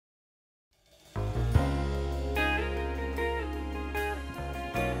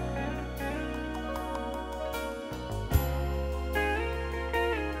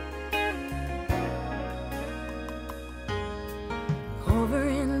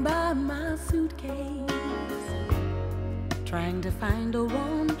my suitcase, trying to find a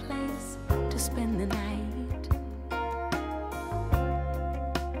warm place to spend the night.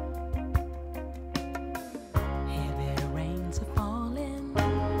 Heavy rains are falling,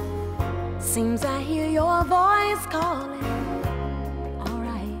 seems I hear your voice calling. All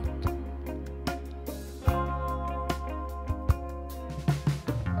right.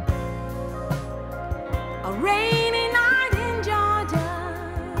 A rainy night in Georgia,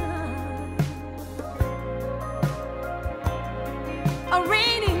 a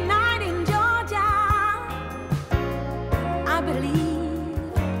rainy night in Georgia. I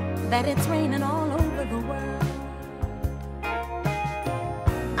believe that it's raining all over the world.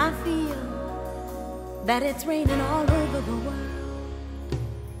 I feel that it's raining all over the world.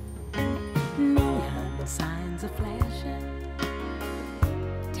 Neon signs are flashing,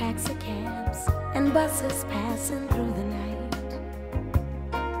 taxi cabs and buses passing through the night.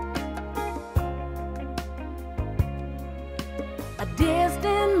 A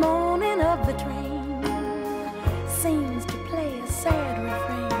distant moaning of the train seems to play a sad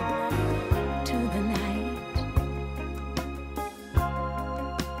refrain to the night.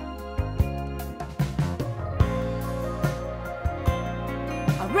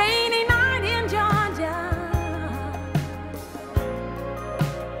 A rainy night in Georgia,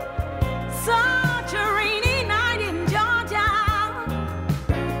 such a rainy night in Georgia.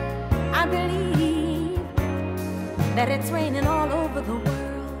 I believe that it's raining all over the world.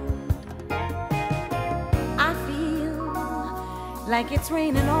 I feel like it's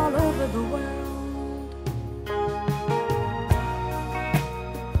raining all over the world.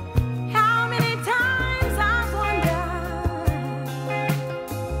 How many times I wonder,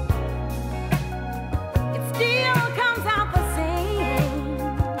 it still comes out the same.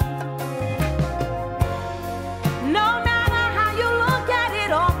 No matter how you look at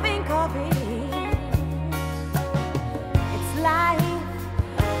it or think of it, it's life,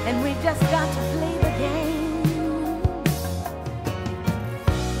 and we've just got to play the game.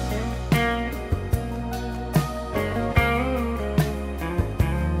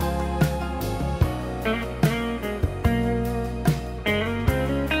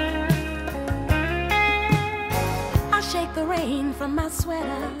 I shake the rain from my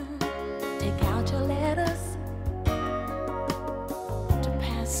sweater, take out your letters to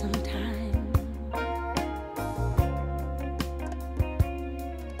pass some time.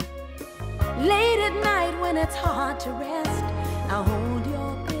 Late at night when it's hard to rest, I hold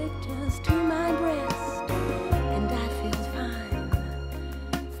your pictures to my breast, and I feel fine,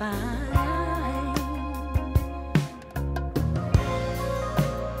 fine.